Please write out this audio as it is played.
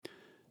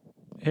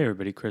Hey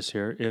everybody, Chris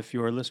here. If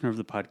you're a listener of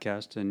the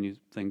podcast and you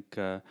think,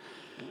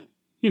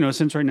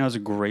 Since Right Now is a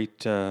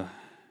great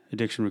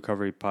addiction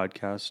recovery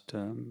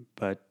podcast,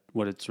 but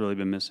what it's really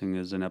been missing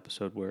is an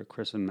episode where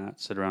Chris and Matt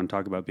sit around and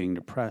talk about being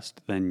depressed,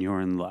 then you're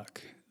in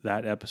luck.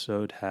 That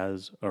episode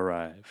has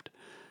arrived.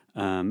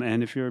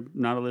 And if you're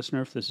not a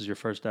listener, if this is your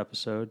first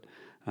episode,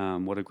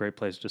 what a great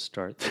place to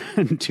start.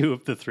 Two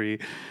of the three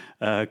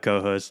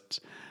co-hosts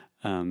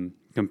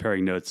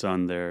comparing notes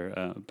on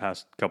their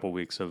past couple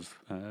weeks of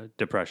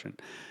depression.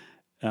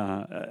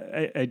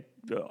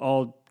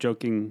 All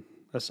joking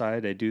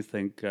aside, I do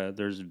think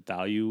there's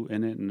value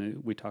in it,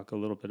 and we talk a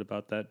little bit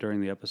about that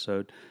during the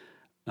episode.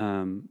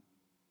 Value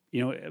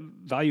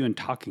in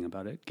talking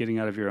about it, getting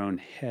out of your own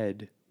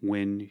head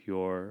when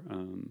you're,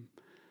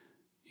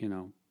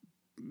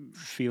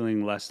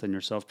 feeling less than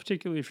yourself,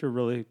 particularly if you're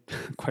really,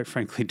 quite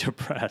frankly,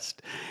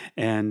 depressed.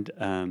 And,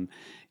 I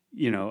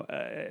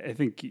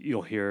think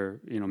you'll hear,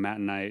 Matt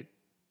and I,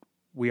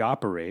 we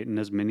operate, and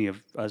as many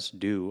of us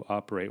do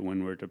operate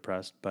when we're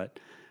depressed, but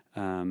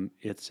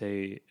it's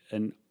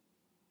an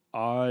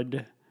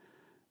odd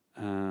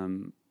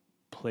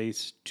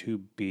place to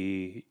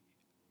be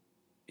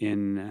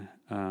in,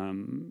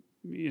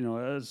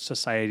 a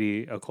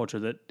society, a culture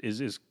that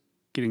is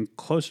getting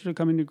closer to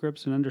coming to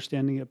grips and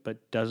understanding it,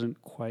 but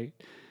doesn't quite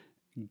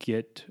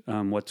get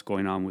what's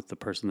going on with the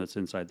person that's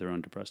inside their own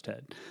depressed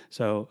head.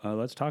 So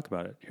let's talk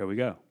about it. Here we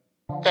go.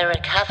 The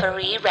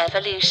Recovery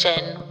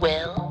Revolution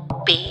will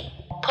be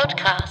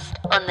podcast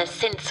on the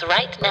Since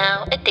Right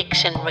Now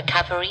Addiction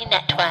Recovery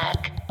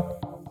Network.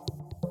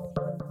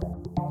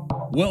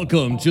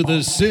 Welcome to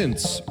the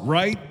Since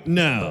Right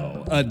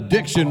Now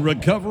Addiction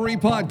Recovery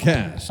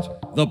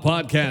Podcast, the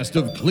podcast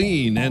of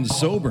clean and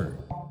sober,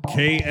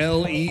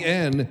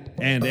 KLEN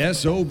and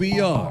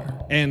SOBR,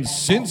 and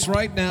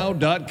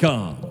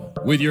sincerightnow.com,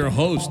 with your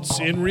hosts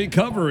in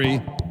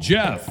recovery,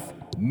 Jeff,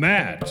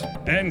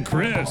 Matt, and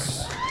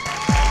Chris.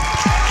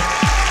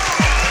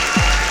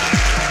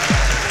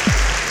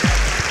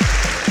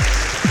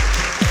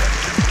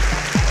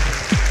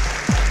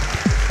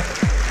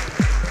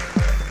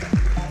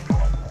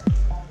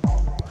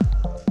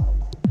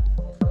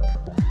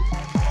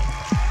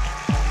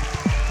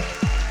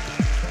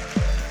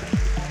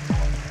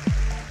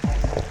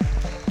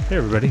 Hey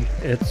everybody,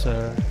 it's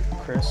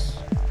Chris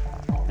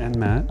and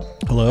Matt.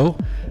 Hello.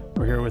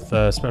 We're here with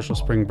a special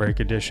spring break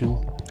edition,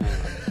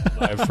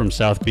 live from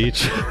South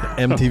Beach.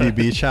 MTV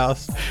Beach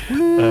House.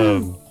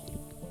 I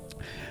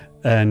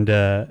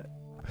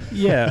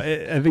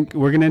think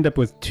we're going to end up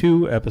with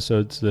 2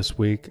 episodes this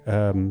week.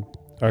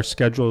 Our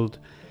scheduled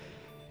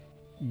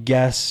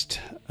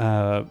guest,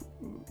 for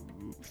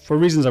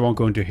reasons I won't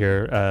go into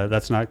here,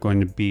 that's not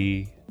going to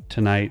be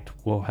tonight.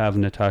 We'll have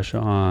Natasha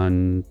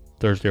on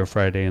Thursday or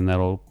Friday, and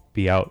that'll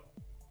be out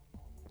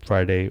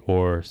Friday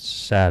or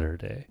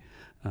Saturday,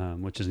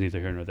 which is neither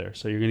here nor there.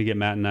 So you're going to get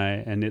Matt and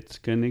I, and it's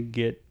going to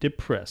get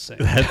depressing.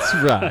 That's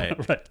right.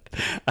 Right.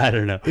 I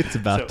don't know. It's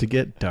about to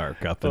get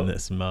dark up in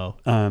this mo.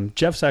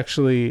 Jeff's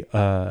actually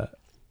on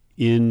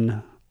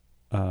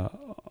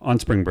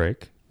spring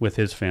break with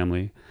his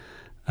family.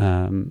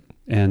 So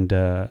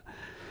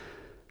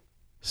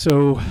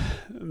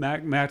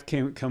Matt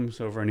comes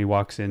over and he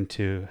walks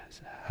into,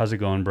 how's it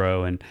going,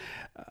 bro? And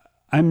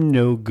I'm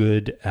no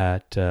good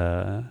at,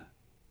 and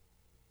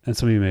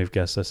some of you may have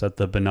guessed this, at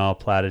the banal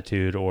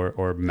platitude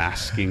or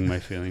masking my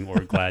feeling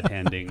or glad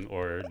handing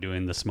or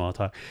doing the small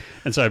talk.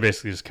 And so I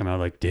basically just come out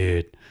like,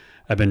 dude,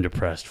 I've been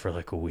depressed for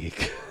like a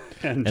week.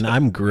 and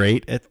I'm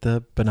great at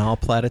the banal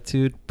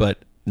platitude,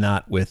 but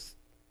not with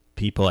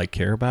people I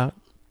care about.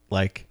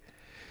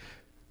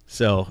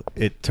 So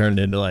it turned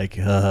into like,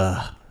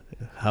 how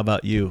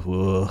about you?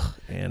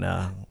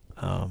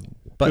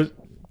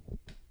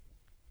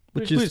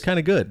 Which is kind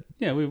of good.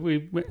 Yeah,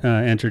 we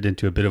entered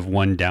into a bit of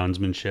one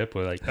downsmanship.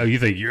 We're like, oh, you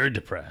think you're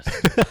depressed?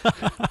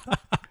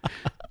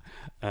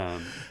 I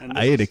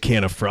ate a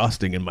can of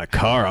frosting in my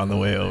car on the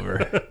way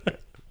over.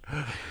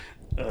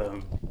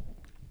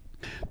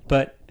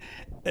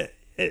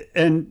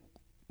 And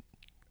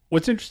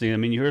what's interesting, I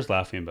mean, you hear us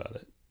laughing about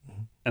it.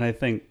 And I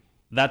think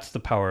that's the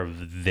power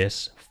of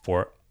this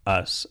for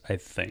us, I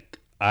think.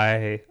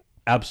 I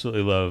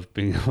absolutely love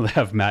being able to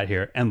have Matt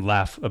here and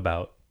laugh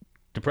about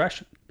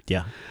depression.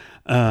 Yeah.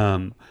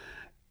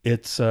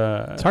 It's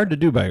hard to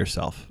do by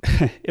yourself.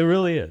 It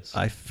really is.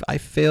 I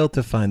fail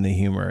to find the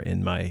humor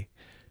in my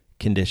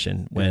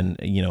condition when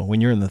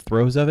you're in the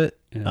throes of it.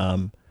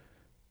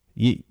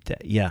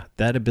 Yeah.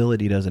 That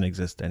ability doesn't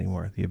exist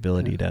anymore. The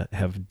ability to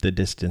have the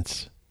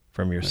distance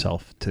from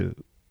yourself to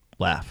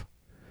laugh.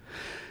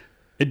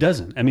 It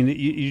doesn't. I mean,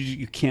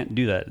 you can't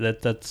do that.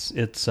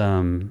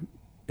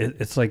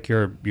 It's like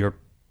you're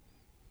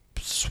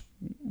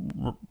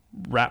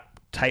wrapped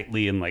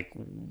tightly in like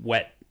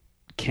wet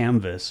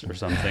canvas or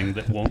something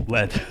that won't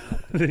let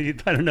I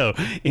don't know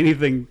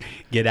anything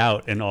get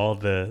out, and all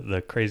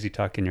the crazy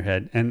talk in your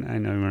head. And I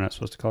know we're not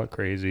supposed to call it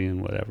crazy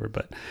and whatever,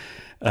 but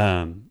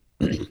and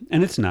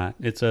it's not.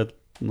 It's a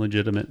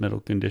legitimate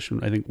mental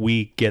condition. I think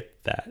we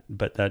get that,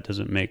 but that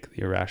doesn't make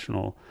the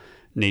irrational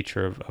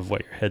nature of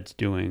what your head's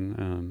doing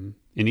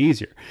and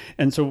easier.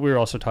 And so we were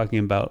also talking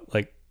about,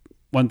 like,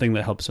 one thing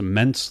that helps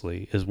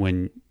immensely is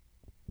when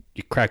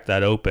you crack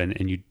that open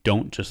and you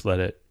don't just let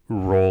it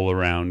roll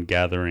around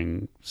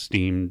gathering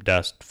steam,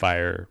 dust,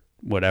 fire,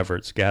 whatever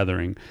it's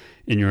gathering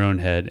in your own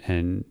head,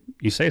 and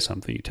you say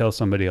something, you tell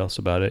somebody else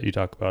about it, you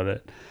talk about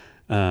it.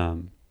 I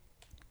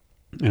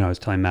was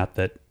telling Matt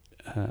that,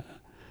 at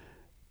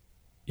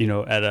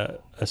a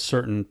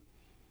certain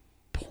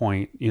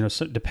point,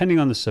 so depending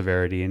on the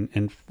severity,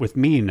 and with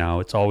me now,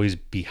 it's always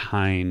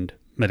behind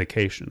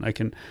medication. I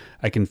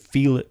can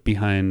feel it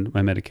behind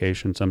my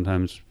medication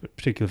sometimes,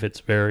 particularly if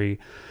it's very,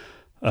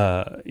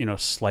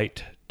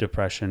 slight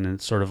depression, and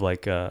it's sort of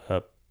like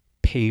a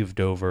paved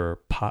over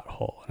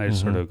pothole. And I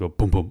just sort of go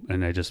boom, boom,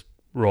 and I just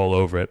roll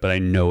over it, but I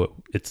know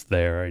it's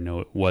there. I know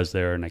it was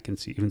there, and I can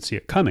even see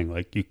it coming.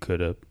 Like, you could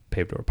have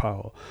paved over a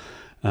pothole,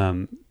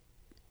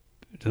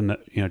 to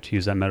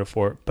use that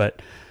metaphor.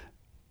 But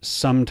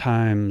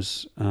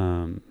sometimes,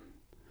 but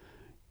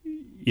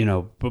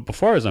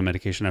before I was on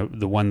medication,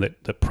 the one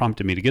that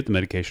prompted me to get the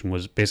medication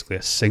was basically a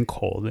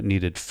sinkhole that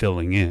needed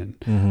filling in,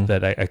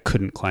 that I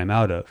couldn't climb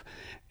out of.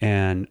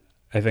 And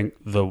I think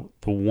the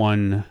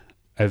one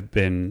I've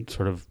been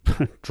sort of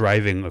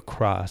driving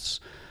across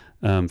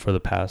for the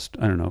past,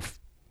 I don't know,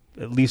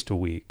 at least a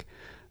week,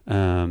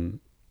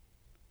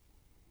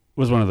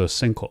 was one of those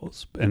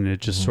sinkholes. And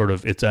it just sort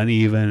of, it's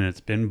uneven, and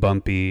it's been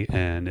bumpy,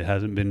 and it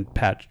hasn't been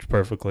patched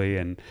perfectly.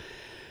 And,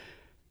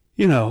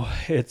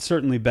 it's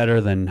certainly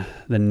better than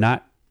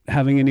not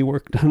having any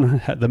work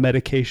done on the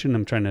medication.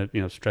 I'm trying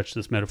to, stretch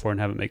this metaphor and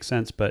have it make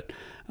sense. But,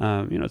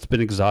 it's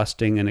been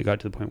exhausting, and it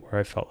got to the point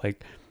where I felt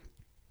like,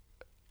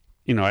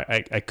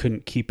 I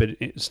couldn't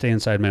stay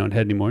inside my own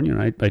head anymore.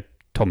 And, I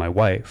told my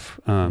wife,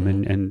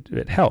 and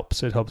it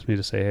helps. It helps me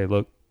to say, hey,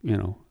 look,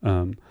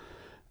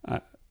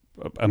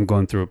 I'm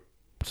going through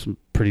some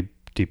pretty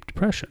deep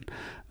depression.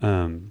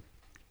 And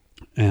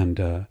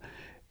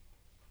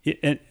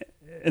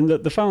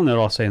the final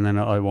note I'll say, and then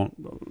I won't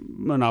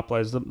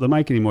monopolize the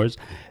mic anymore, is,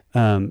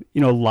 a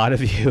lot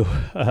of you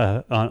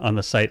on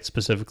the site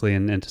specifically,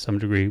 and to some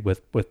degree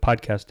with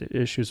podcast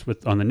issues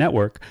on the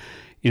network,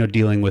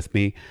 dealing with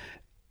me.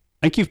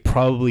 I think you've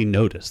probably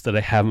noticed that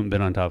I haven't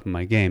been on top of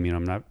my game.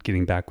 I'm not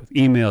getting back with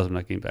emails. I'm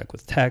not getting back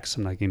with texts.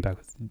 I'm not getting back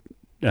with,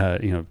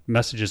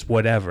 messages,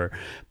 whatever.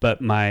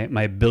 But my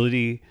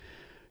ability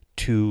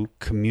to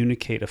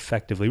communicate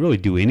effectively, really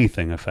do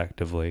anything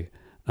effectively,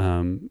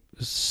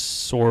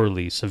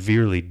 sorely,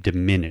 severely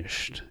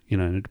diminished, in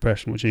a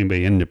depression, which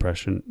anybody in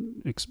depression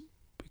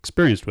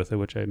experienced with it,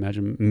 which I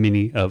imagine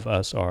many of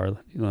us are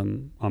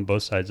on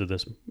both sides of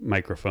this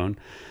microphone.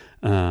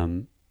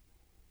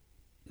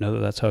 Know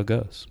that's how it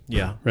goes.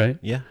 Yeah. Right?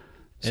 Yeah.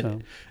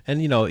 So.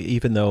 And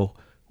even though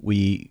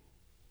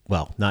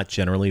not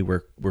generally,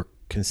 we're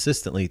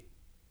consistently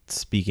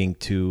speaking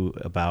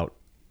about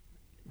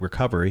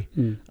recovery.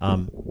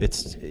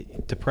 It's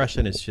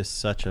depression is just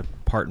such a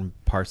part and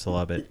parcel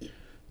of it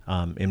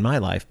in my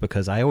life,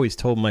 because I always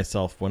told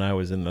myself when I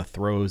was in the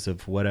throes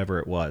of whatever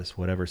it was,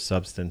 whatever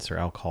substance or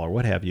alcohol or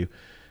what have you,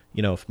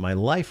 if my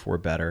life were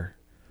better,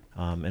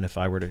 and if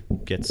I were to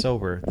get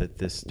sober, that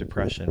this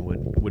depression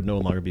would no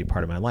longer be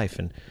part of my life.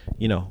 And,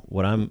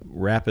 what I'm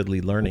rapidly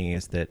learning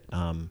is that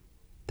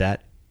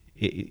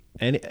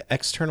any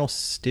external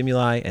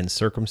stimuli and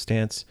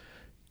circumstance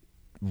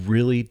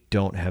really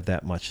don't have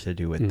that much to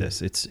do with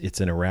this.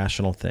 It's an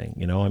irrational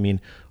thing.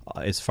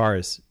 As far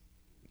as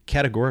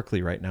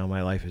categorically right now,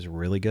 my life is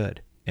really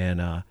good.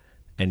 And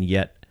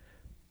yet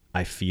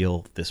I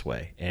feel this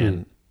way,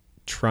 and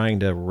trying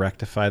to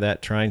rectify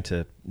that, trying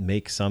to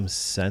make some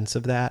sense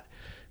of that,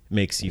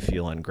 makes you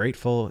feel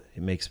ungrateful.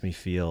 It makes me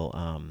feel,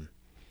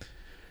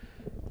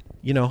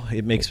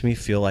 it makes me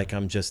feel like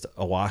I'm just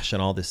awash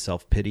in all this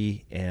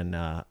self-pity. And,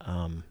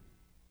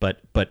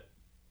 but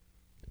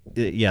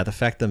the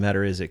fact of the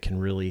matter is it can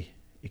really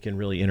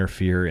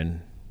interfere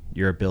in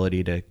your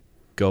ability to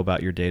go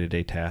about your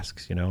day-to-day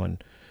tasks,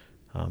 and,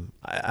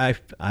 I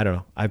don't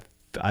know.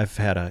 I've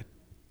had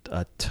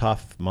a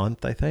tough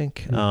month, I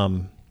think.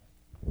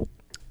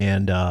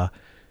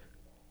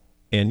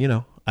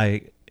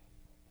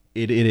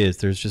 It is,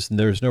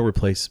 there's no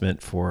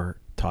replacement for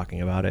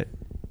talking about it.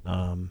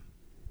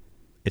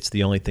 It's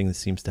the only thing that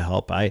seems to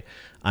help.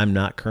 I'm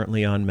not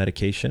currently on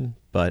medication,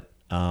 but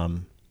I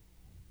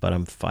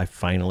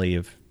finally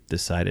have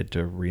decided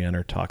to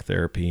re-enter talk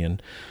therapy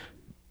and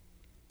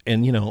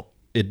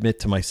admit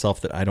to myself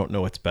that I don't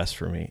know what's best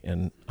for me,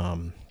 and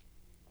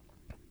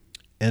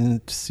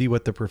see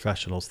what the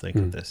professionals think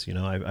of this.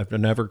 I've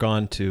never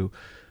gone to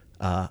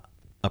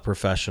a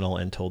professional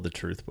and told the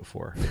truth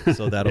before,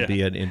 so that'll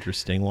be an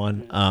interesting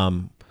one.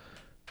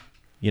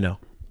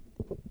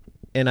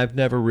 And I've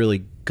never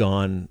really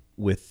gone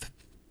with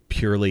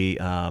purely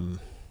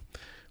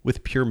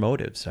with pure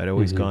motives. I'd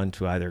always gone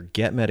to either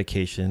get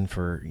medication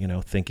for,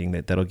 thinking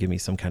that that'll give me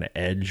some kind of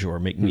edge or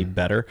make me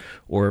better,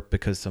 or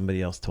because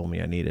somebody else told me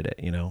I needed it,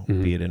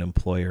 be it an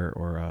employer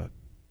or a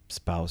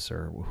spouse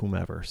or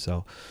whomever.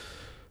 So,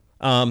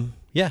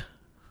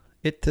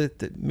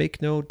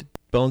 make no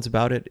bones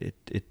about it.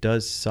 It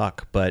does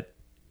suck, but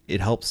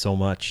it helps so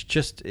much.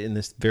 Just in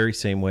this very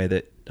same way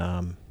that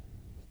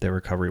the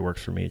recovery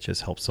works for me. It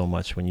just helps so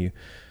much when you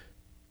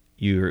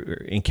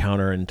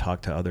encounter and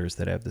talk to others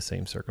that have the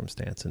same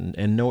circumstance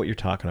and know what you're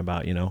talking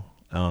about, you know?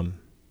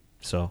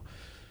 So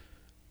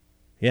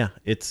yeah,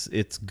 it's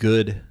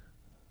good.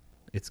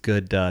 It's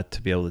good to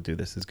be able to do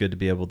this. It's good to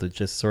be able to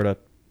just sort of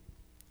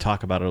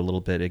talk about it a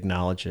little bit,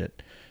 acknowledge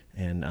it,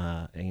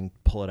 and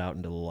pull it out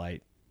into the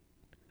light.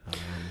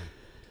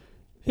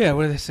 Yeah,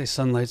 what do they say?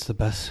 Sunlight's the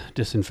best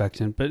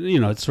disinfectant, but you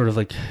know, it's sort of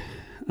like,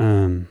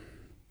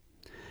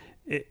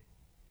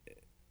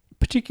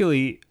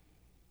 particularly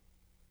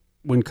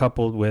when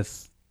coupled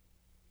with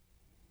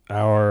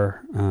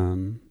our,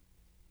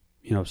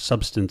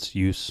 substance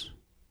use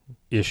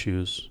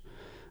issues.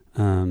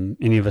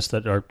 Any of us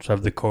that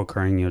have the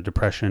co-occurring,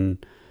 depression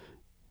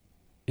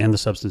and the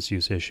substance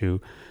use issue,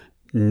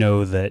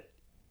 know that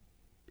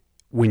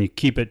when you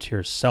keep it to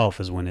yourself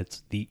is when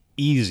it's the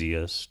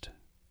easiest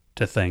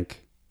to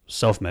think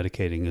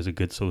self-medicating is a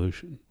good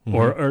solution,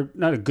 or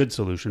not a good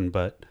solution,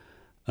 but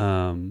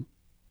a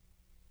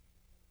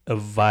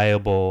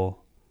viable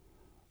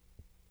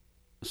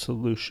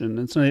solution.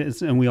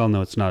 And we all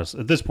know it's not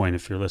at this point.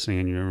 If you're listening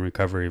and you're in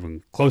recovery,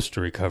 even close to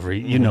recovery,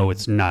 you know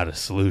it's not a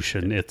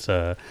solution. It's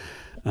a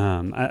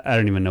I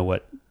don't even know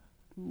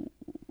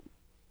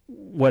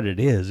what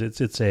it is.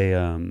 It's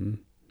a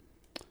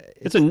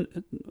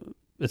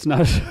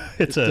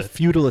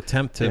futile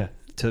attempt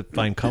to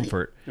find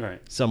comfort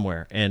right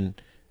somewhere.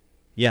 And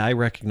yeah, I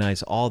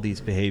recognize all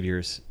these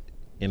behaviors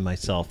in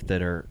myself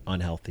that are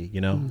unhealthy,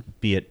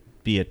 be it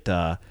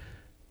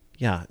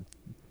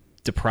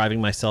depriving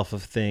myself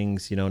of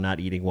things, not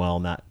eating well,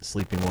 not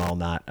sleeping well,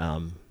 not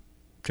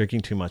drinking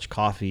too much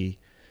coffee,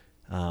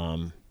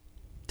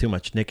 too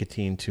much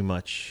nicotine, too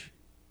much.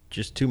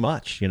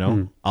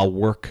 I'll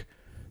work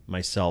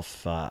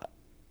myself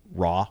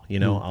raw,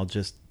 I'll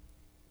just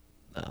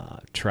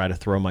try to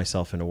throw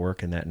myself into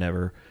work, and that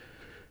never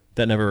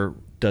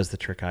does the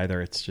trick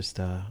either. It's just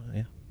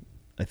I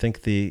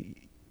think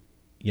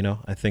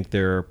I think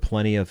there are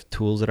plenty of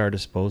tools at our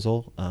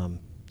disposal.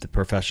 The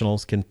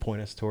professionals can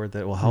point us toward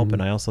that will help,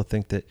 and I also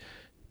think that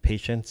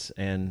patience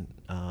and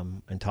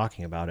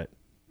talking about it.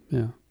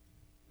 Yeah.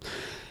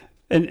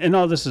 And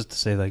all this is to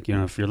say, like,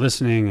 if you're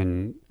listening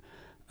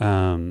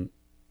and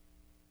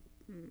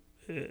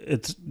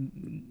it's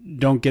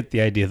don't get the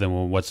idea that,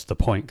 well, what's the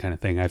point kind of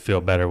thing. I feel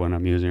better when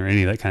I'm using, or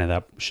any of that kind of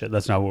that shit.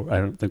 That's not what I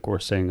don't think we're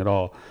saying at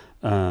all.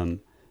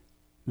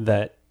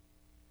 That,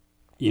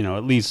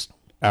 at least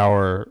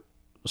our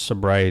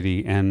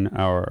sobriety and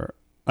our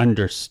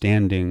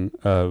understanding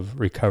of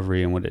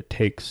recovery and what it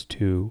takes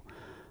to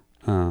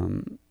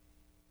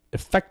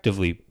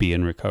effectively be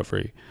in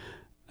recovery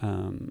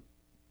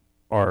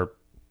are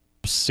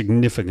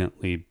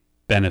significantly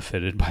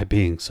benefited by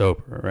being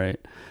sober, right?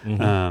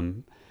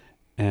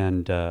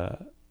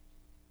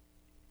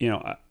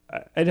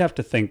 I'd have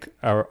to think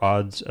our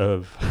odds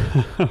of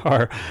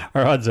our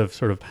odds of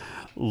sort of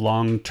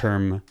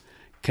long-term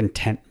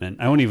contentment.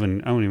 I won't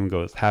even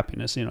go with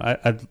happiness.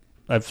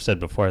 I've said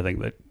before, I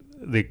think that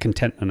the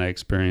contentment I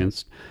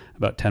experienced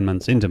about 10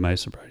 months into my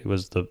sobriety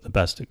was the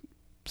best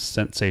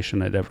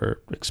sensation I'd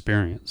ever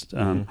experienced.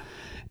 But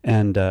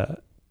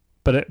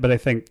I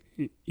think,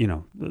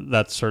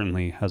 that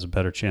certainly has a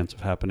better chance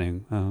of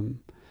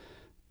happening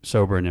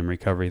sober and in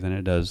recovery than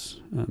it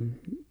does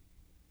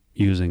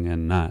using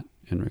and not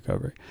in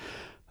recovery.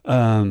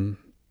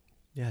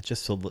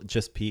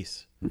 Just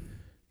peace.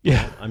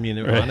 Yeah. I mean,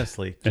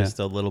 honestly, just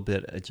a little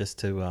bit, just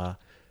to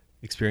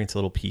experience a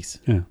little peace.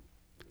 Yeah.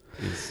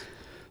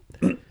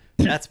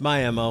 That's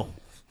my MO.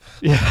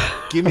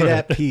 Yeah. Give me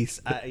that peace.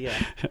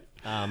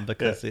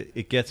 Because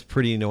it gets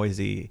pretty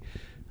noisy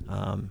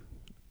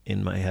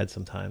in my head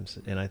sometimes,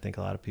 and I think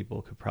a lot of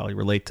people could probably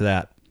relate to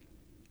that.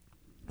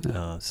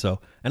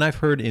 And I've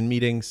heard in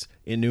meetings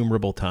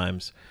innumerable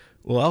times,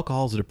 well,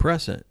 alcohol's a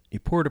depressant. You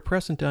pour a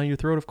depressant down your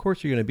throat, of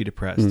course you're going to be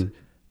depressed.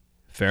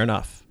 Fair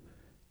enough.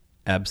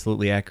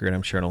 Absolutely accurate,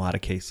 I'm sure, in a lot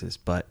of cases.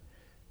 But,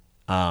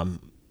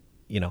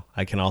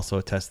 I can also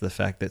attest to the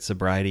fact that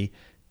sobriety,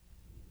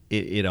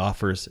 it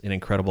offers an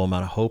incredible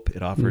amount of hope.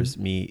 It offers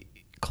me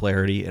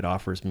clarity. It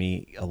offers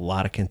me a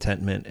lot of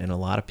contentment and a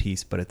lot of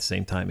peace, but at the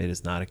same time, it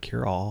is not a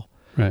cure-all.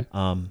 Right.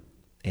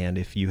 And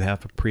if you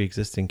have a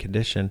pre-existing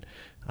condition,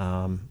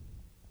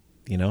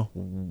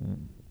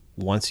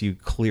 once you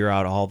clear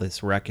out all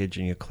this wreckage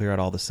and you clear out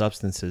all the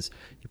substances,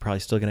 you're probably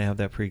still going to have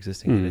that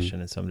pre-existing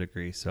condition in some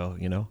degree. So,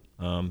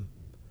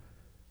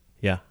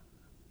 yeah.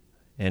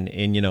 And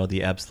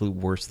the absolute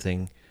worst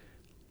thing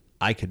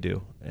I could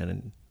do,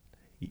 and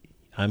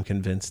I'm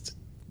convinced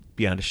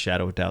beyond a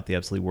shadow of doubt, the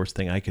absolute worst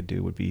thing I could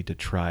do would be to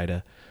try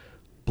to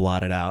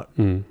blot it out,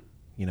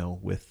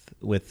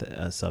 with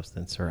a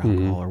substance or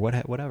alcohol or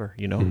whatever,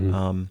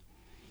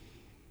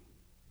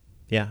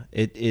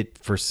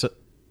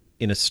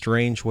 in a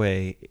strange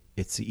way,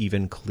 it's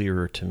even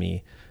clearer to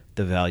me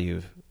the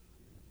value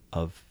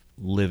of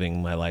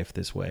living my life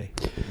this way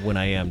when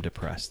I am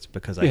depressed,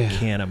 because I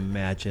can't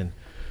imagine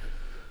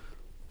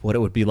what it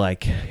would be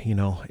like, you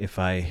know, if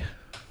I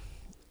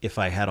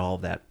had all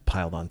that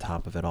piled on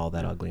top of it, all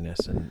that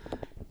ugliness and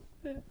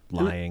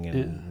lying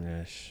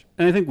and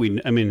And I think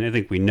I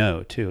think we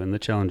know too. And the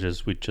challenge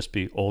is we'd just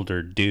be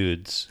older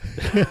dudes.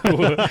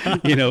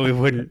 You know,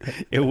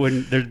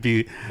 there'd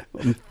be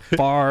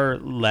far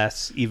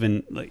less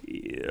even like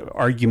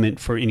argument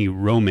for any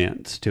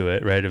romance to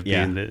it, right? Of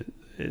being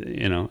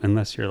you know,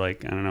 unless you're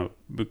like, I don't know,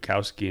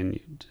 Bukowski and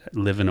you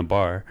live in a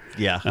bar.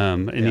 Yeah.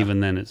 Even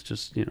then it's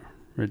just, you know,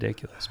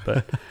 ridiculous.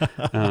 But,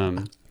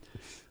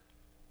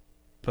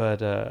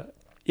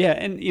 yeah.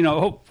 And, you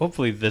know,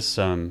 hopefully this,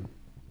 you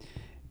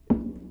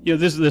know,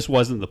 this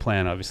wasn't the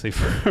plan, obviously,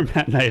 for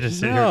Matt and I to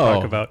sit here and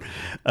talk about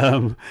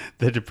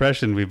the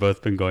depression we've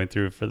both been going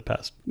through for the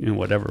past, you know,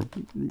 whatever,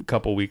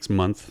 couple weeks,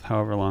 month,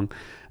 however long.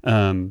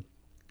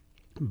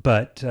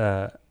 But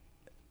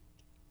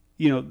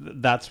you know,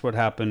 that's what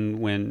happened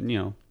when, you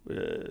know,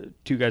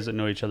 two guys that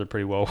know each other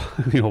pretty well,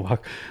 you know,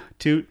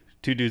 two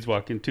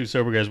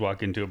sober guys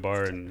walk into a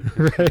bar and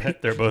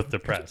they're both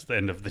depressed. That's the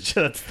end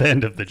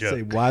of the joke.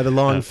 Say, why the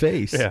long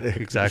face? Yeah,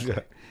 exactly.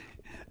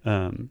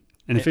 And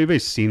if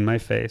anybody's seen my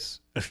face,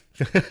 it's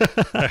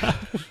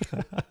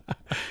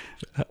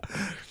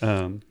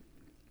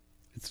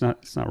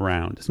not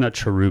round. It's not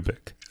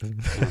cherubic.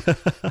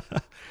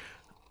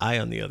 I,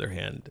 on the other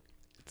hand,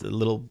 it's a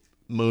little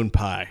moon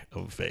pie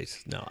of a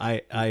face. No,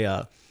 I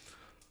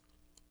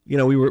you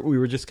know, we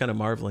were just kind of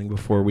marveling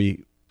before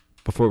we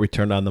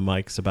turned on the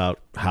mics about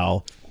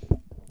how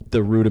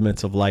the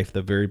rudiments of life,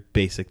 the very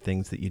basic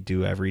things that you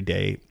do every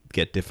day,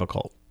 get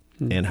difficult,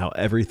 and how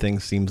everything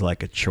seems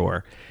like a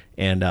chore,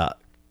 and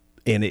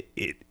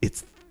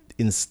it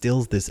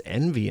instills this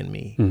envy in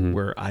me,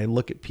 where I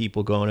look at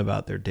people going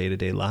about their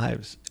day-to-day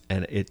lives,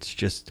 and it's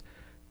just,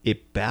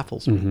 it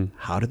baffles me.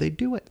 How do they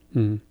do it?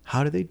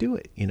 How do they do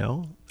it? You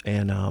know?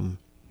 And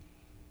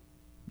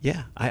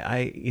yeah,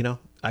 I you know,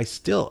 I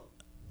still,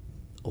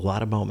 a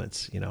lot of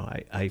moments, you know,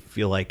 I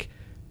feel like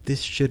this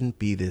shouldn't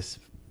be this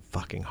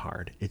fucking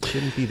hard. It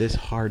shouldn't be this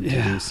hard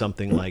to do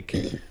something like,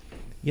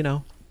 you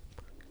know,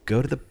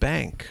 go to the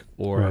bank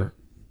or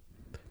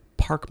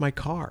park my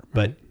car,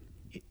 but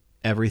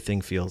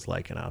everything feels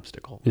like an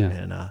obstacle.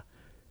 And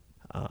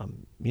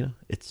you know,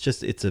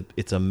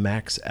 it's a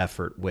max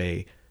effort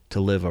way to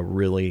live a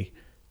really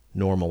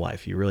normal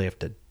life. You really have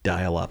to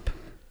dial up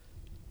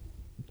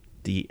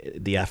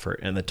the effort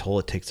and the toll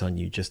it takes on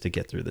you just to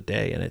get through the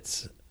day, and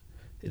it's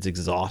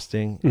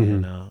exhausting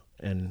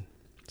and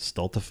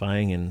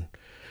stultifying, and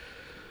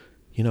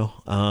you know,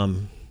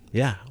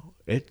 yeah,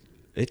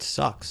 it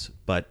sucks,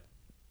 but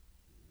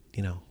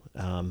you know,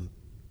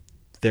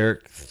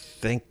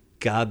 thank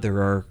God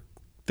there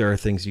are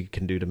things you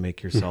can do to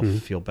make yourself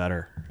feel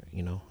better,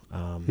 you know.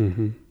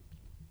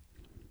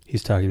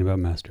 He's talking about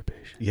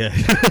masturbation. Yeah.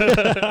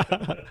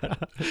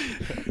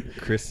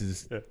 Chris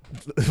is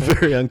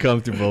very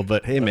uncomfortable,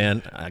 but hey,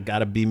 man, I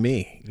gotta be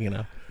me, you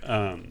know.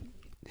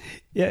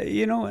 Yeah,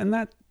 you know, and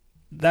that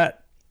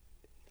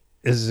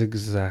is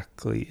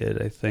exactly it.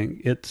 I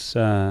think it's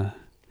you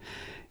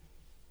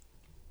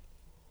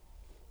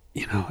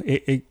know,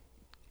 it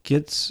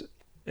gets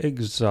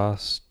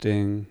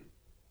exhausting.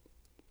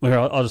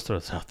 Well, I'll just throw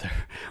this out there.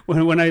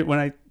 When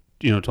I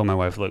you know, told my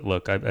wife,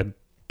 look, I'm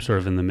sort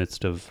of in the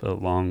midst of a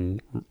long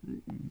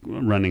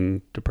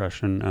running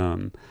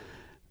depression,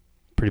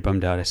 pretty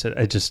bummed out. I said,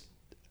 I'm just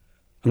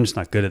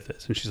not good at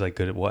this. And she's like,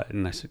 good at what?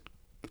 And I said,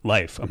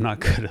 life. I'm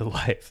not good at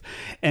life.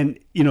 And,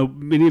 you know,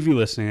 many of you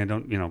listening, I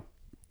don't know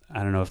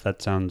if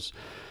that sounds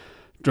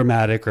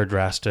dramatic or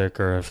drastic,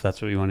 or if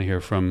that's what you want to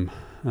hear from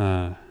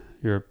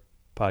your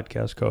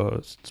podcast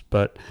co-hosts,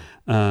 but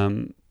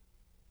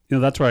you know,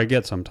 that's where I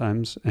get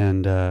sometimes.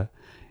 And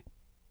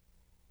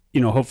you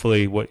know,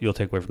 hopefully what you'll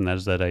take away from that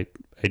is that I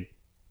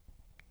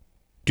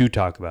do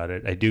talk about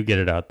it. I do get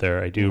it out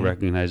there. I do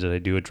recognize it. I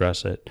do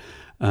address it.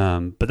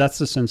 But that's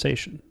the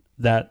sensation.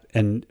 That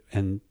and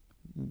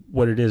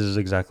what it is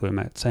exactly what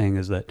Matt's saying,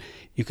 is that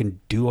you can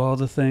do all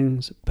the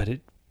things, but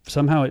it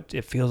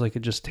feels like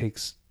it just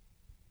takes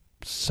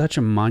such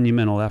a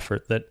monumental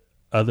effort that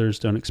others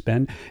don't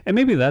expend. And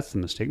maybe that's the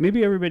mistake.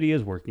 Maybe everybody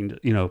is working to,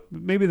 you know,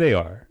 maybe they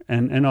are.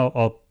 And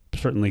I'll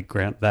certainly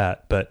grant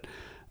that. But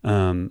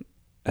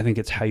I think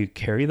it's how you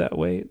carry that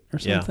weight or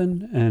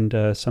something. Yeah.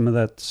 And some of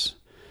that's,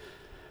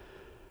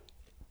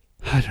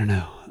 I don't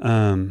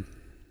know.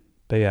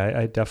 But yeah,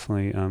 I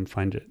definitely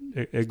find it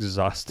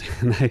exhausting.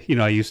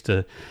 And I used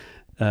to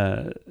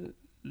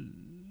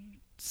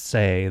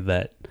say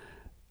that,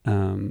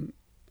 you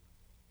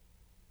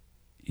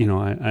know,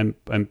 I'm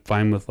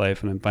fine with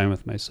life and I'm fine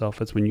with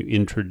myself. It's when you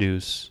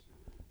introduce,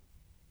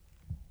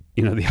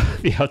 you know,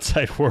 the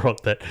outside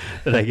world that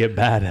I get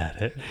bad at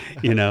it,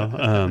 you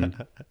know.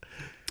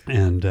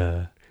 And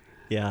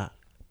yeah,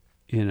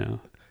 you know,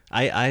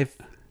 I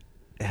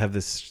have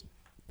this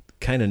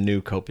kind of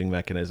new coping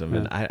mechanism,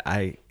 and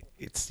I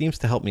it seems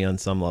to help me on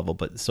some level.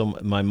 But so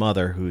my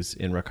mother, who's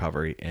in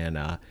recovery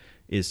and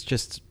is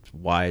just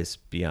wise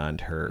beyond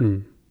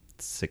her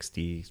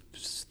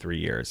 63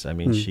 years. I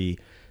mean, she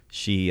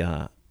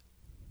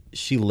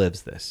she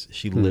lives this.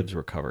 She lives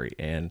recovery.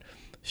 And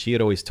she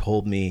had always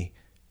told me,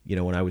 you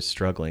know, when I was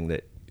struggling,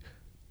 that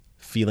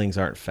feelings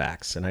aren't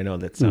facts. And I know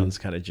that sounds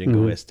kind of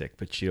jingoistic,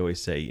 but she'd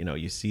always say, you know,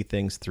 you see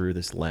things through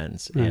this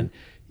lens, and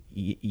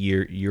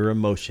your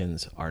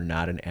emotions are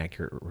not an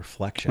accurate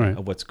reflection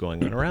of what's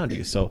going on around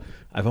you. So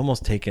I've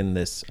almost taken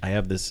this, I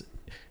have this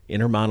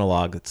inner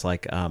monologue that's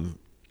like,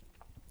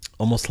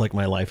 almost like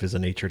my life is a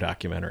nature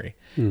documentary.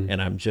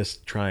 And I'm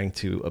just trying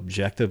to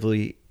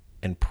objectively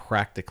and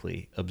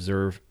practically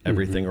observe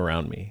everything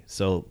around me.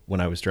 So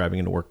when I was driving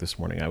into work this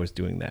morning, I was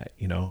doing that,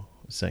 you know,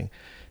 saying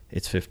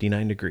it's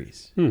 59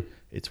 degrees.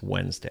 It's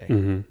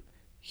Wednesday.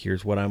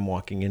 Here's what I'm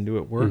walking into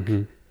at work.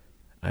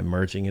 I'm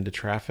merging into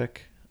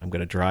traffic. I'm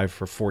going to drive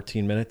for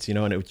 14 minutes, you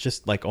know, and it was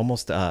just like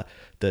almost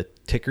the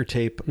ticker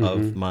tape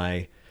of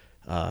my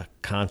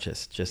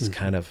conscious, just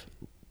kind of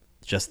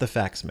just the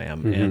facts,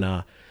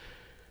 ma'am.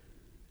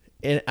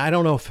 And I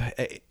don't know if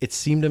it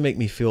seemed to make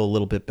me feel a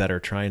little bit better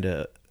trying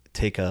to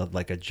take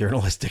a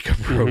journalistic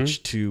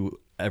approach to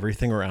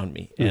everything around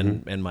me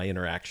and my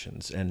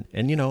interactions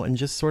and you know, and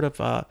just sort of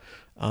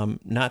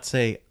not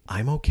say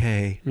I'm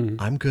okay,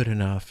 I'm good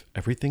enough,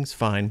 everything's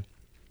fine.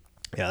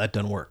 Yeah, that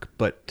doesn't work.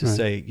 But to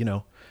say, you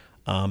know,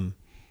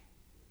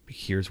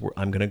 here's where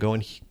I'm going to go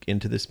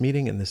into this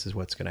meeting, and this is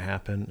what's going to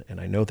happen,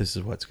 and I know this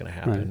is what's going to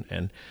happen,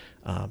 and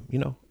you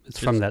know, it's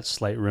from that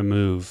slight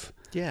remove.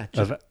 Yeah,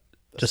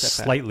 just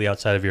slightly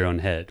outside of your own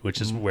head,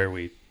 which is where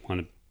we want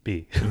to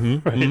be,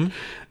 right?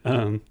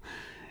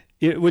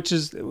 Which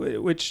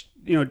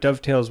you know,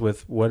 dovetails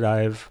with what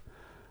I've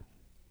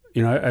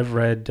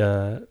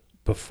read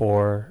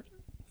before,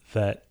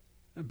 that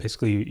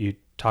basically you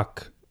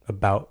talk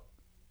about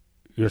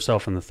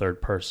yourself in the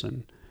third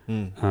person.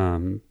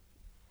 I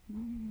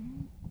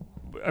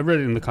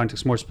read it in the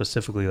context more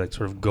specifically, like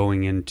sort of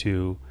going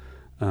into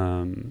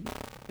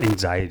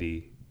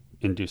anxiety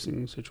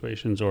inducing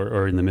situations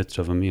or in the midst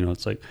of them. You know,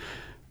 it's like,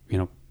 you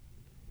know,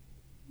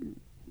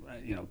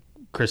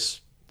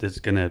 Chris is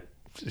gonna,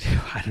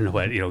 I don't know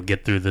what, you know,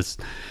 get through this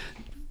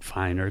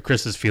fine, or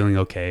Chris is feeling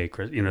okay.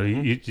 Chris, you know,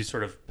 you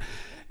sort of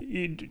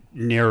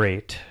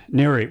narrate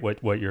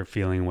what you're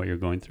feeling, what you're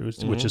going through,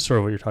 which is sort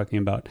of what you're talking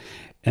about.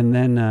 And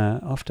then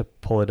I'll have to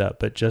pull it up,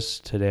 but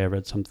just today I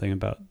read something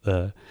about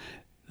that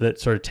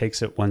sort of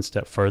takes it one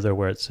step further,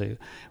 where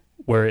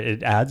where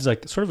it adds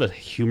like sort of a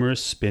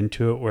humorous spin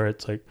to it, where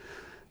it's like,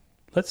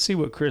 let's see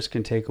what Chris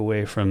can take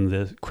away from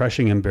the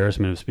crushing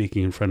embarrassment of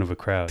speaking in front of a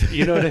crowd.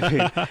 You know what I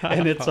mean?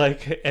 And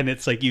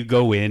it's like you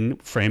go in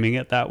framing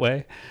it that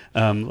way.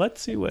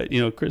 Let's see what,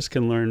 you know, Chris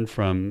can learn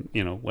from,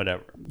 you know,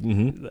 whatever.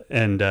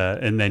 And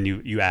then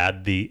you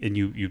add and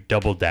you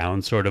double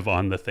down sort of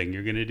on the thing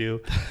you're going to do.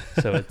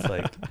 So it's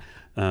like,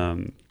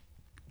 I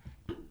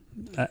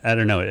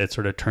don't know. It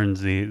sort of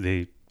turns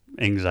the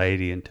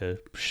anxiety into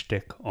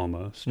shtick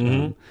almost.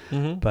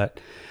 But,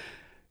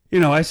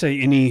 you know, I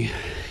say any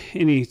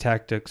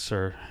tactics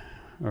are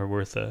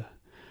worth a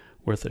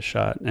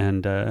shot,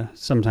 and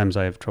sometimes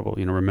I have trouble,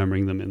 you know,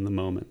 remembering them in the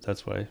moment.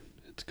 That's why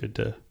it's good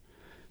to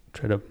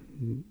try to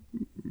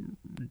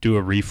do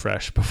a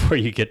refresh before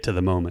you get to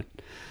the moment.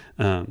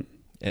 And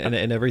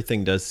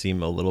everything does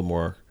seem a little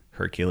more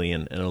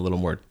Herculean and a little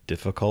more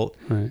difficult.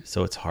 Right.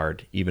 So it's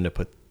hard even to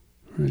put,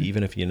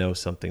 even if you know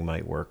something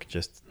might work,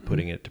 just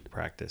putting it to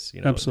practice. You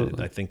know,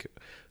 absolutely. I think,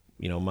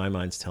 you know, my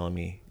mind's telling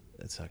me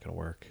it's not going to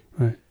work.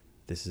 Right.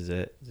 This is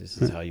it. This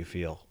is how you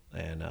feel.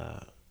 And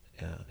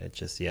it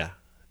just,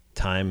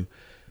 time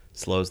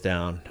slows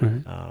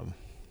down.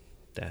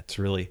 That's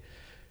really,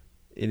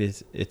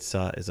 it's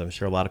as I'm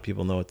sure a lot of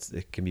people know,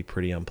 it can be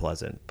pretty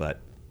unpleasant, but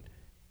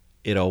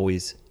it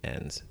always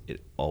ends.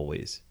 It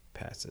always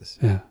passes.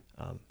 Yeah.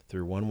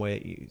 Through one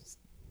way,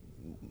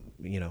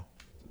 you know,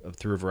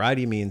 through a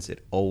variety of means,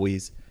 it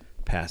always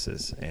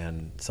passes.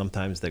 And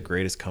sometimes the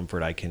greatest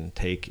comfort I can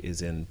take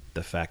is in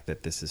the fact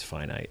that this is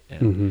finite,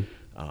 and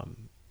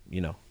you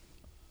know,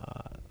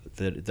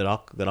 that I'll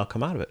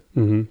come out of it.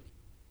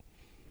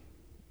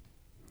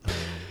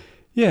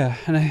 Yeah,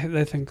 and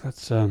I think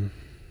that's you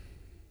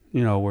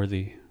know, a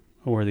worthy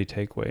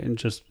takeaway, and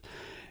just,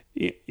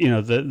 you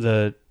know,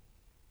 the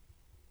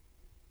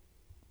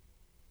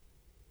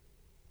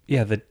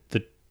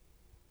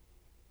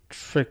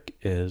trick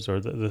is,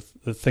 or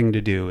the thing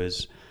to do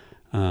is,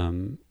 you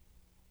know,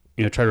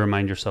 try to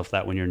remind yourself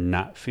that when you're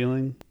not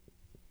feeling,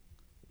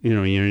 you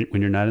know,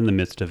 when you're not in the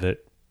midst of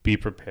it, be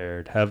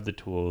prepared, have the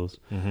tools,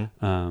 you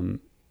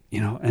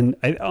know, and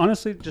I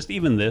honestly, just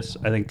even this,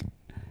 I think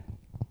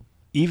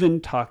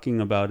even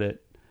talking about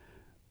it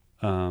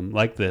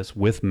like this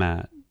with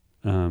Matt,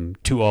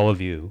 to all of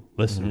you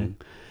listening,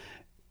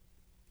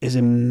 is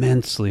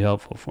immensely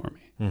helpful for me.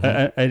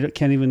 I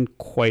can't even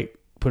quite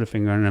put a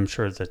finger on it. I'm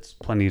sure that's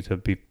plenty to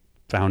be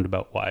found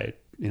about why,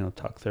 you know,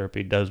 talk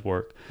therapy does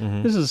work.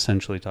 This is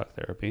essentially talk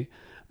therapy.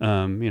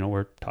 You know,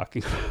 we're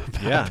talking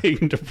about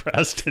being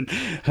depressed, and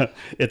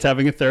it's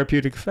having a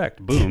therapeutic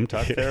effect. Boom,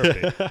 talk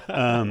therapy.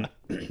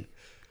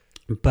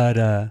 But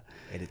and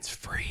it's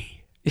free.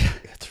 Yeah,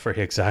 it's free,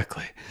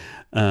 exactly.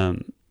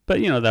 But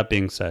you know, that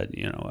being said,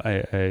 you know,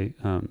 I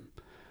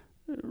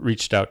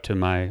reached out to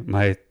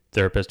my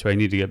therapist, who I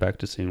need to get back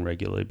to seeing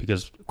regularly,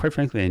 because quite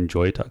frankly, I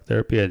enjoy talk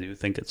therapy. I do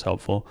think it's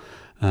helpful.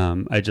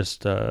 I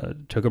just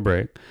took a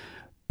break,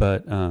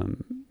 but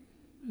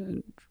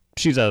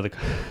she's out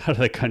of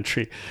the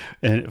country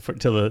and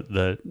till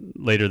the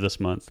later this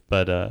month.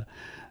 But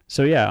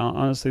so yeah,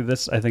 honestly,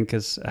 this I think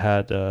has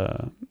had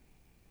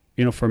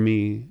for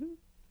me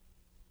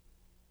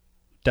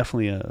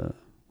definitely a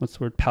what's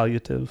the word,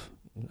 palliative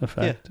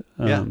effect.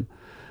 Yeah.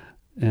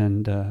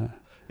 And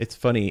it's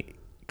funny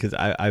because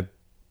I've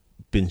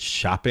been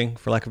shopping,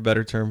 for lack of a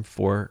better term,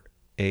 for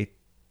a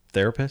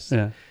therapist.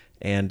 Yeah.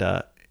 And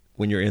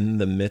when you're in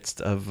the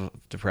midst of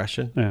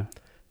depression, yeah.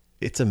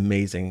 it's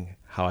amazing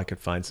how I could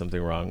find something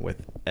wrong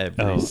with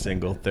every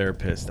single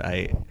therapist.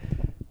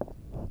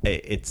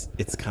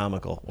 It's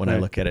comical when I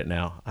look at it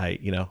now.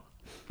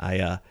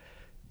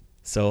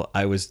 So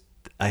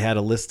I had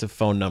a list of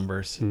phone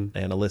numbers and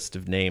a list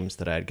of names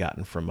that I had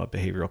gotten from a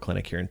behavioral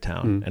clinic here in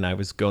town. And I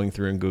was going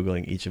through and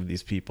Googling each of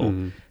these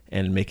people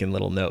and making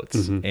little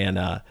notes.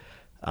 And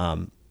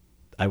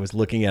I was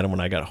looking at them when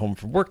I got home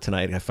from work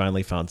tonight. I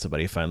finally found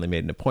somebody, finally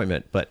made an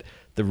appointment. But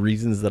the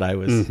reasons that I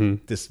was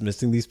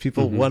dismissing these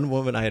people, one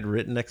woman I had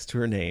written next to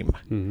her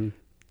name,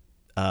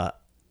 I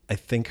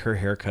think her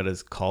haircut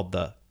is called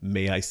the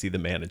 "May I See the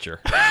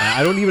Manager."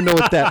 I don't even know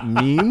what that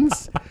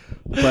means,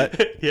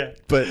 but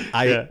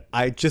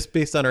I just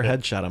based on her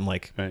headshot, I'm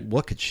like,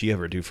 what could she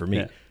ever do for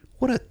me?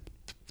 What a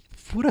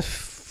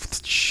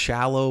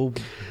shallow,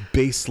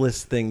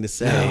 baseless thing to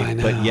say. No, I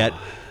know. But yet,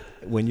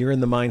 when you're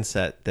in the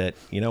mindset that,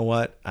 you know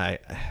what,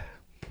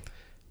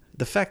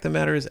 the fact of the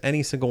matter is,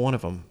 any single one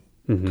of them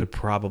could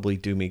probably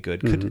do me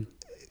good. Could,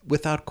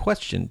 without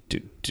question,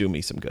 do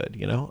me some good.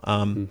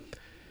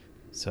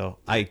 So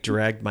I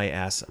dragged my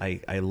ass.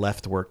 I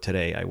left work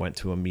today. I went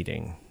to a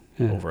meeting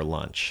over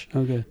lunch.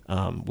 Okay.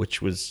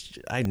 Which was,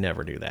 I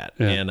never do that.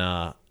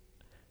 Yeah.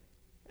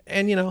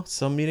 And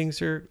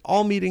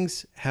all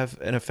meetings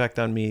have an effect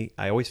on me.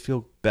 I always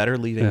feel better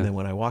leaving than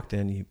when I walked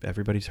in.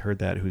 Everybody's heard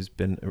that who's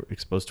been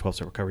exposed to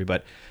 12-step recovery,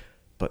 but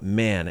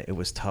man, it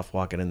was tough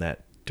walking in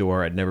that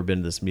door. I'd never been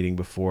to this meeting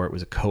before. It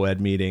was a co-ed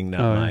meeting,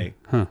 not my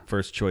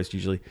first choice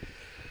usually.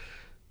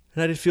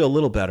 And I did feel a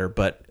little better,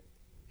 but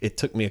it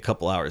took me a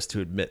couple hours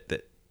to admit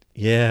that,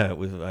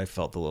 I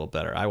felt a little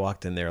better. I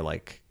walked in there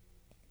like,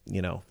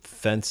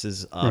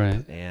 fences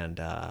up and,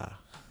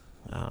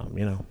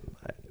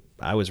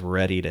 I was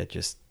ready to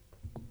just,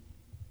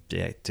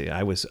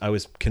 I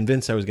was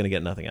convinced I was going to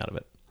get nothing out of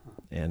it.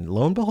 And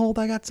lo and behold,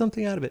 I got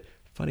something out of it.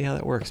 Funny how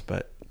that works,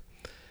 but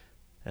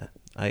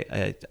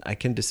I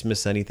can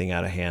dismiss anything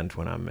out of hand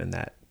when I'm in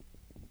that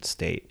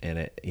state. And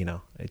it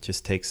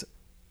just takes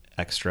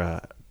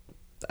extra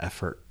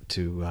effort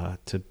to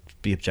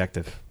be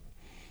objective.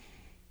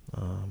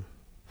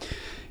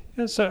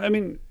 So, I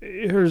mean,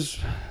 here's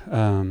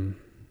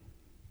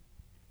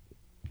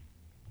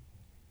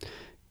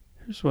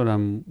what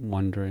I'm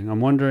wondering.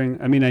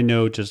 I mean, I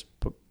know just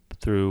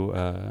through,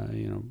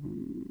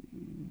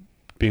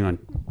 being on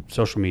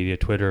social media,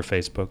 Twitter,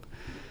 Facebook,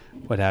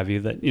 what have you,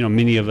 that,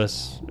 many of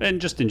us,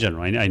 and just in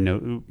general, I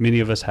know many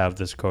of us have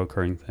this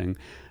co-occurring thing.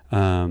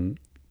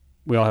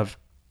 We all have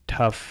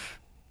tough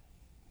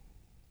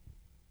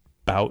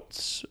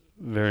bouts,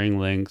 varying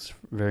lengths,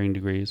 varying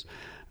degrees.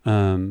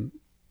 I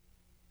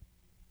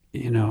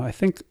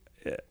think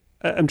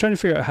I'm trying to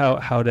figure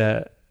out how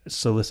to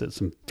solicit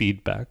some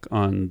feedback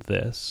on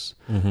this.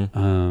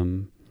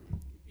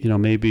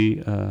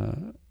 Maybe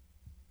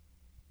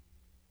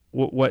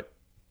what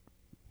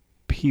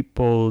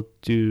people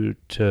do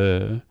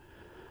to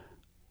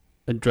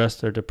address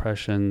their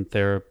depression,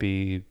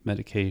 therapy,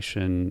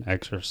 medication,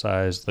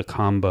 exercise, the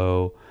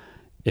combo,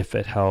 if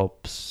it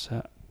helps,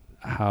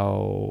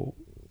 how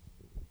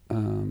it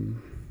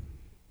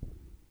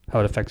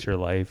affects your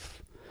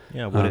life.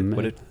 Yeah.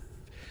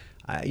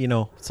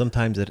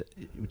 Sometimes it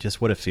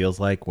just what it feels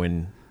like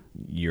when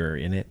you're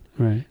in it.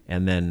 Right.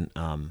 And then,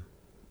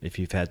 if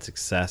you've had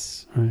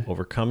success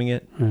overcoming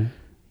it,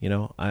 we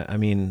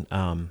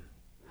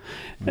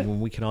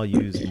can all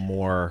use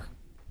more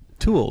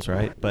tools,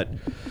 right? But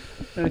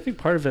and I think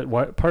part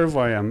of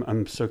why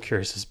I'm so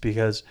curious is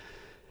because,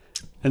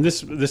 and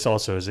this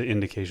also is an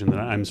indication that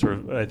I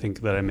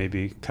think that I may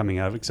be coming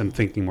out of it, because I'm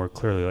thinking more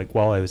clearly. Like,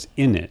 while I was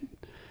in it,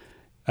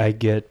 I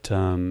get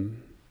more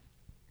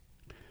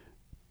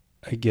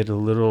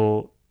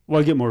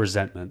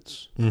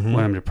resentments when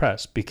I'm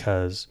depressed,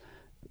 because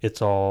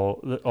it's all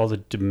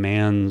the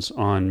demands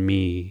on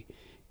me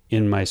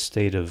in my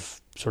state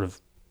of sort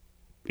of,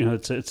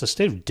 it's a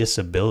state of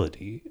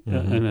disability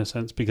in a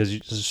sense, because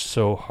it's just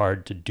so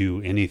hard to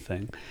do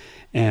anything.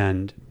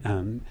 And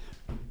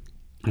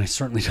I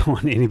certainly don't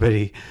want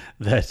anybody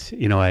that,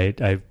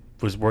 I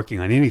was working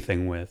on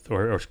anything with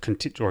or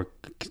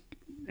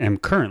am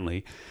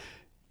currently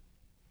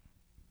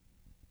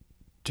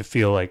to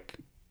feel like,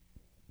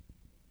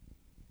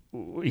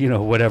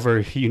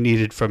 whatever you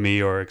needed from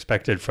me or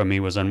expected from me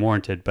was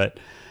unwarranted. But,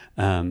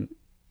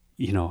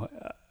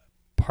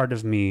 part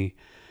of me,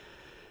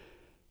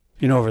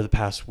 over the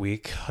past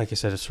week, like I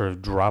said, has sort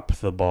of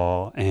dropped the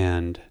ball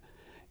and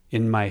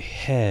in my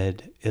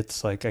head,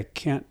 it's like I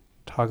can't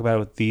talk about it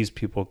with these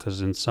people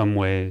because in some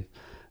way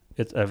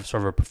I have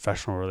sort of a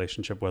professional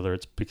relationship, whether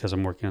it's because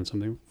I'm working on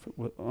something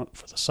for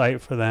the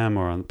site for them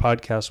or on the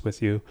podcast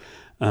with you.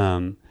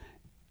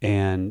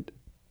 And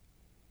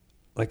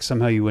like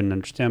somehow you wouldn't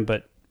understand,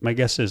 but my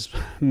guess is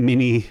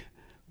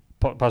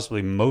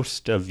possibly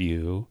most of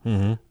you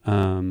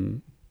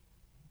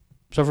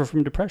suffer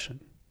from depression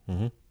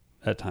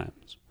at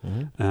times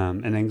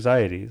and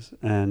anxieties.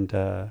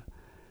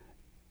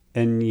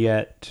 And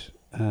yet,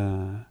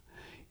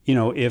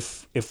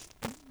 if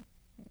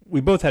we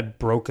both had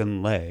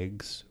broken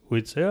legs,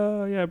 we'd say,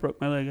 oh yeah, I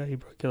broke my leg. Oh, you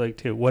broke your leg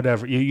too.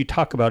 Whatever. You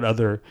talk about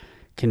other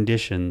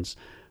conditions,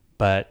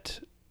 but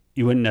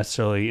you wouldn't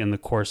necessarily in the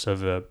course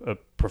of a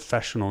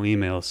professional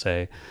email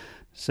say,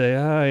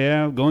 oh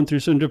yeah, I'm going through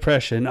some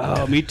depression.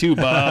 Oh, me too,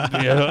 Bob.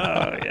 Oh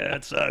yeah,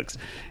 it sucks.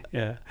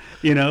 Yeah.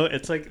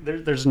 It's like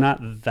there's not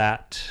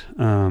that,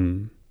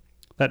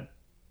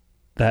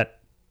 that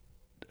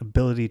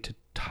ability to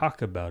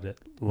talk about it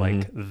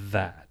like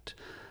that.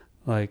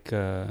 Like,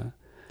 the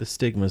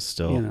stigma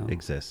still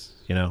exists,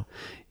 Yeah.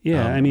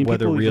 I mean,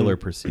 whether real or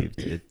even,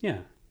 perceived. Yeah.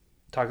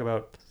 Talk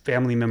about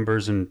family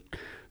members and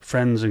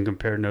friends and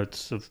compare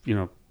notes of,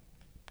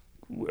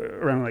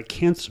 around like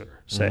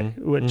cancer, say,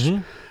 which,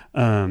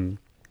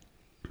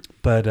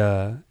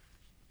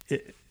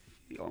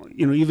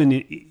 even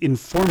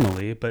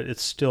informally, but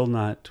it's still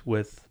not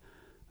with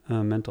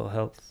mental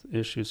health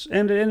issues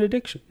and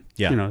addiction.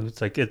 Yeah.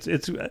 It's like, it's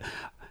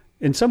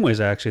in some ways,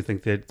 I actually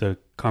think that the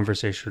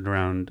conversation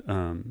around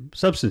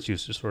substance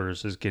use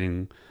disorders is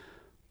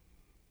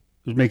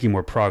making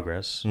more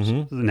progress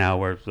now,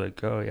 where it's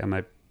like, oh yeah,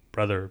 my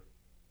brother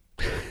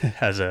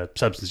has a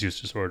substance use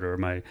disorder, or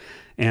my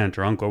aunt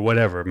or uncle or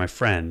whatever, my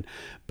friend.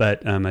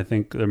 But I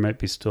think there might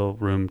be still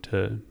room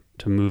to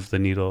move the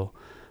needle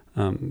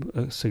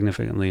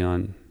significantly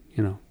on,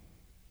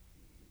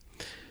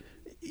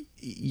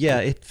 Yeah,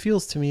 it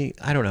feels to me,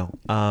 I don't know.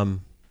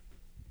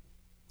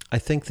 I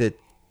think that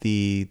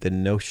the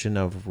notion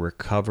of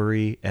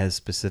recovery as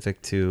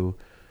specific to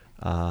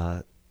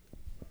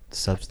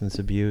substance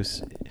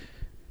abuse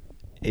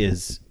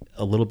is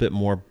a little bit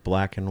more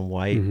black and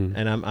white.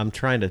 And I'm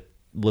trying to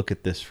look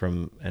at this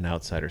from an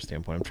outsider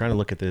standpoint. I'm trying to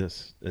look at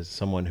this as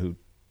someone who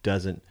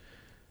doesn't,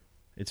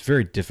 it's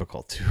very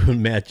difficult to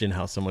imagine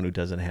how someone who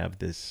doesn't have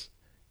this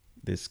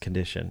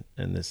condition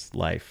and this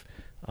life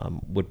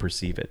would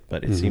perceive it.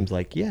 But it seems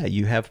like, yeah,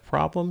 you have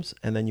problems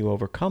and then you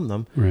overcome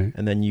them, right,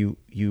 and then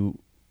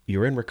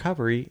you're in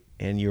recovery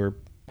and you're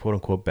quote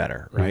unquote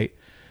better, right?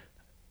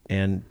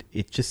 And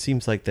it just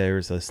seems like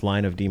there's this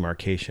line of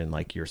demarcation,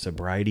 like your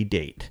sobriety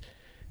date,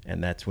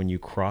 and that's when you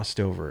crossed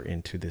over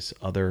into this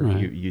other,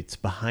 it's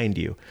behind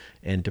you.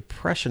 And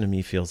depression to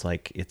me feels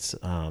like it's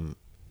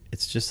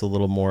just a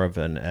little more of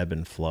an ebb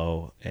and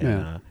flow.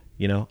 And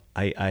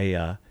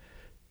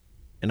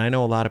and I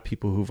know a lot of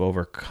people who've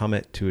overcome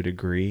it to a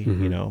degree.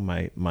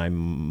 My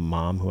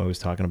mom, who I was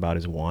talking about,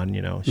 is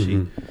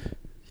one.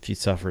 She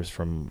suffers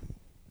from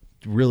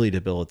really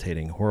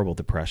debilitating, horrible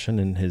depression,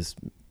 and has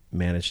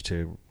managed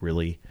to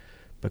really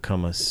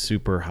become a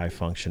super high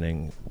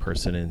functioning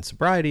person in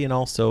sobriety, and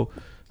also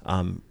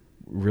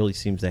really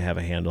seems to have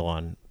a handle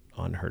on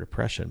her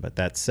depression. But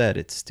that said,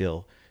 it's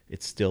still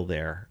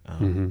there,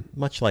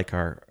 much like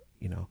our,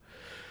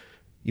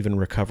 even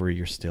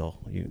recovery,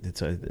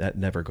 that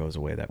never goes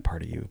away, that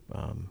part of you.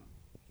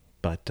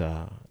 But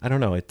I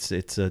don't know,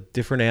 it's a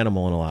different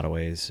animal in a lot of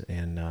ways,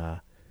 and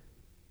at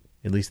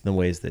least in the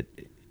ways that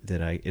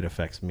it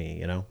affects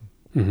me,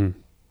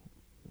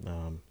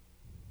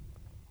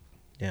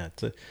 yeah,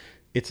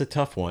 it's a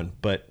tough one,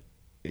 but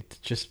it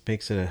just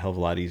makes it a hell of a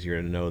lot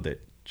easier to know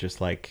that,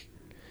 just like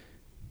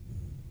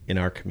in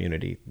our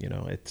community,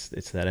 it's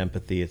that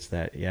empathy. It's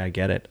that, yeah, I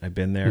get it. I've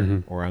been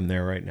there, or I'm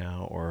there right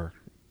now, or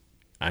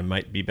I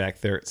might be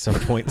back there at some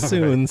point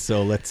soon.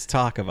 So let's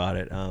talk about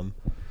it.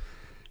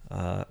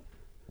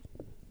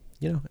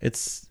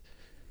 It's,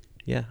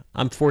 yeah,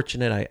 I'm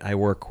fortunate. I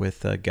work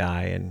with a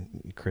guy,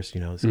 and Chris,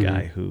 this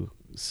guy who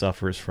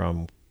suffers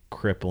from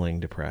crippling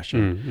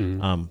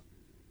depression.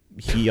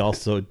 He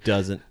also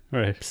doesn't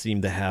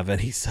seem to have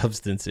any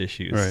substance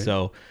issues. Right.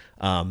 So,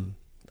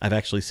 I've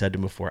actually said to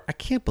him before, I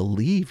can't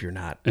believe you're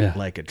not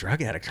like a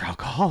drug addict or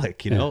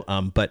alcoholic,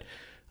 but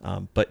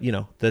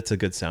that's a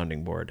good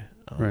sounding board.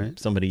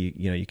 Somebody,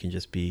 you can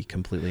just be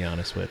completely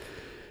honest with,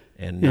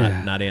 and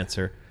not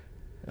answer,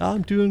 oh,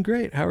 I'm doing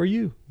great, how are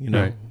you?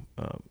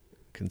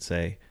 Can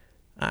say,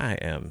 I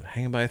am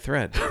hanging by a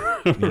thread,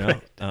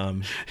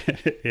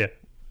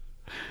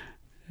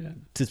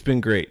 It's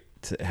been great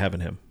having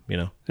him,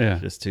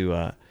 just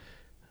to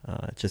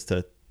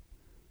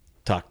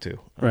talk to.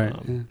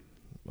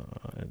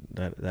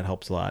 That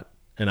helps a lot.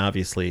 And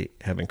obviously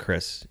having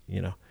Chris,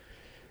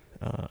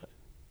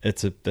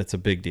 that's a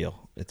big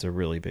deal. It's a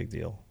really big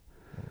deal.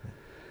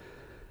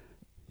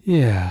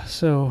 Yeah.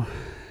 So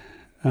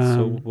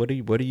what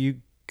do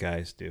you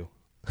guys do?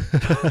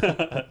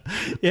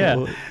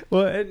 Yeah.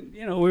 Well, and,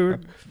 we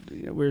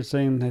were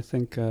saying, I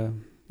think,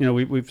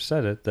 we've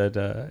said it,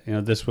 that,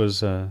 this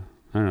was,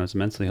 I don't know, it's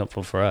immensely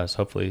helpful for us.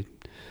 Hopefully,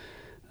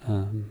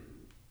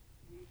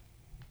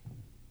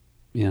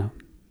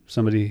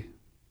 somebody,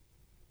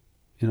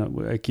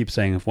 I keep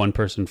saying if one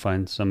person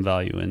finds some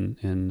value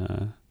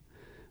in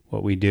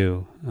what we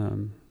do,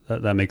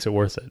 that makes it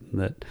worth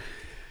it.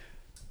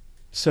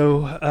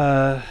 So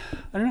I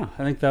don't know.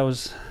 I think that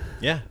was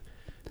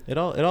It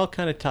all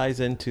kind of ties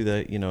into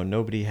the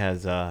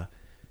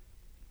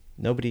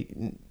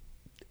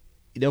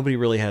nobody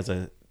really has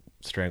a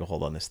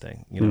stranglehold on this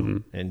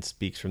thing, and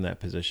speaks from that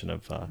position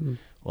of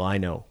well, I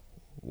know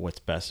what's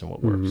best and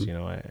what works.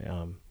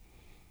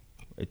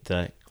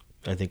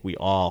 I think we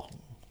all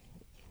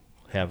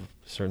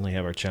certainly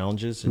have our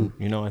challenges, and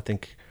I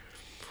think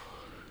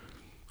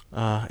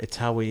it's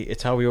how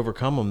we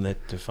overcome them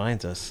that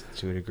defines us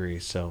to a degree.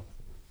 So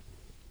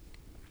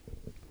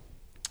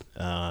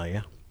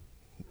yeah.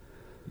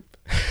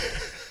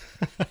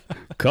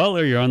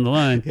 Caller, you're on the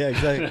line. Yeah,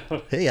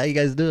 exactly. Hey, how you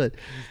guys doing?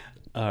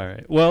 All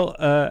right. Well,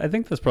 I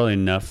think that's probably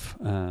enough.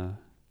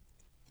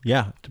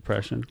 Yeah.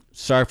 Depression.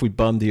 Sorry if we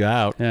bummed you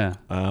out. Yeah.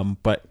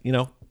 But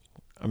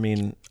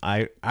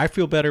I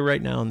feel better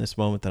right now in this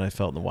moment than I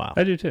felt in a while.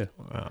 I do too.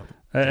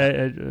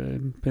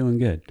 I'm feeling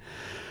good.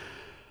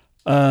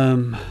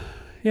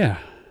 Yeah.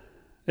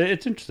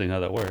 It's interesting how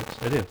that works.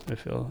 I do. I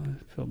feel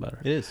better.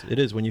 It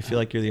is when you feel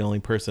like you're the only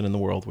person in the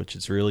world, which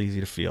is really easy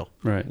to feel.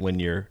 Right. When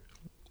you're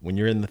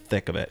in the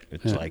thick of it,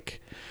 it's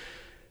like,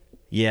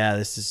 yeah,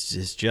 this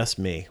is just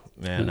me,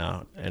 man.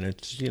 And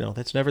it's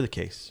that's never the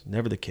case.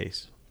 Never the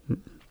case.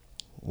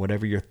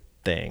 Whatever your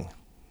thing,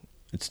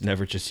 it's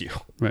never just you.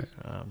 Right.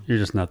 You're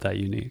just not that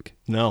unique.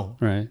 No.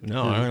 Right.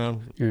 No. I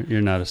don't know.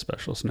 You're not a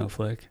special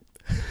snowflake.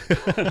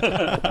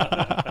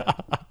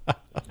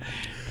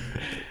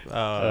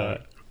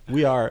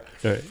 We are.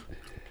 Right.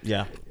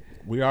 Yeah,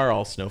 we are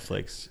all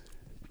snowflakes.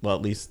 Well,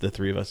 at least the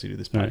three of us who do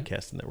this podcast,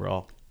 Right. and that we're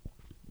all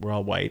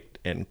white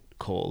and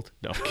cold.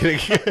 No, I'm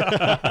kidding.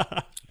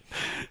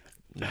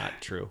 Not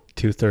true.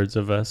 2/3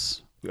 of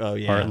us. Oh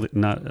yeah. Are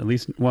not at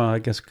least. Well, I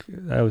guess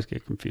I always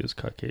get confused.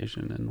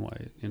 Caucasian and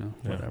white.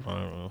 Whatever.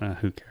 I don't know.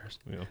 Who cares?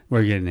 Yeah.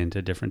 We're getting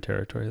into different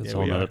territory. That's a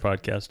whole we other are.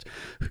 podcast.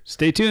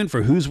 Stay tuned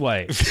for Who's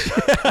White.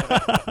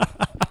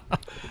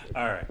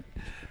 All right.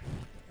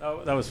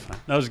 Oh, that was fun.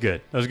 That was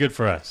good. That was good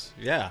for us.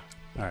 Yeah.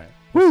 All right.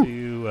 We'll see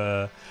you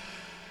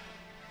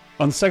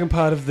on the second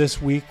pod of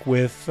this week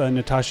with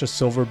Natasha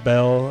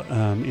Silverbell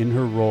in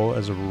her role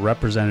as a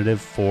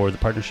representative for the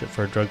Partnership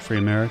for a Drug-Free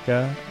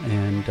America.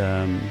 And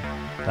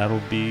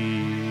that'll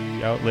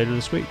be out later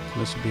this week.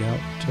 This will be out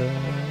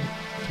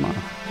tomorrow.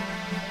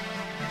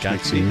 Which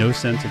makes no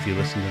sense if you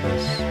listen to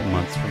this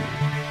months from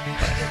now.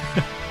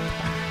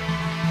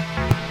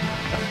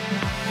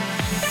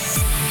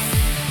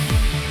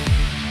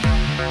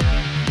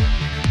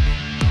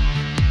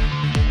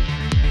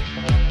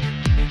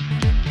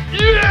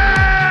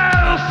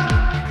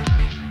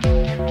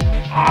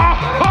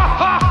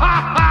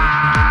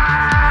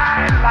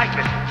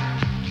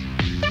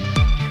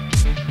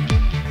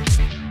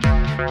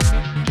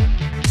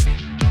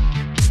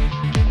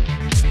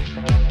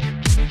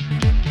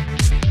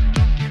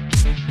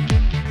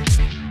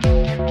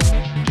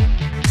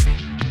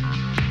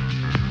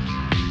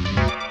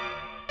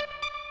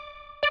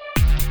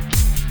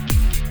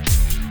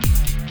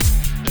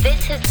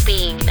 This has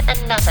been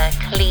another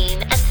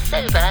clean and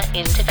sober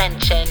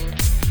intervention.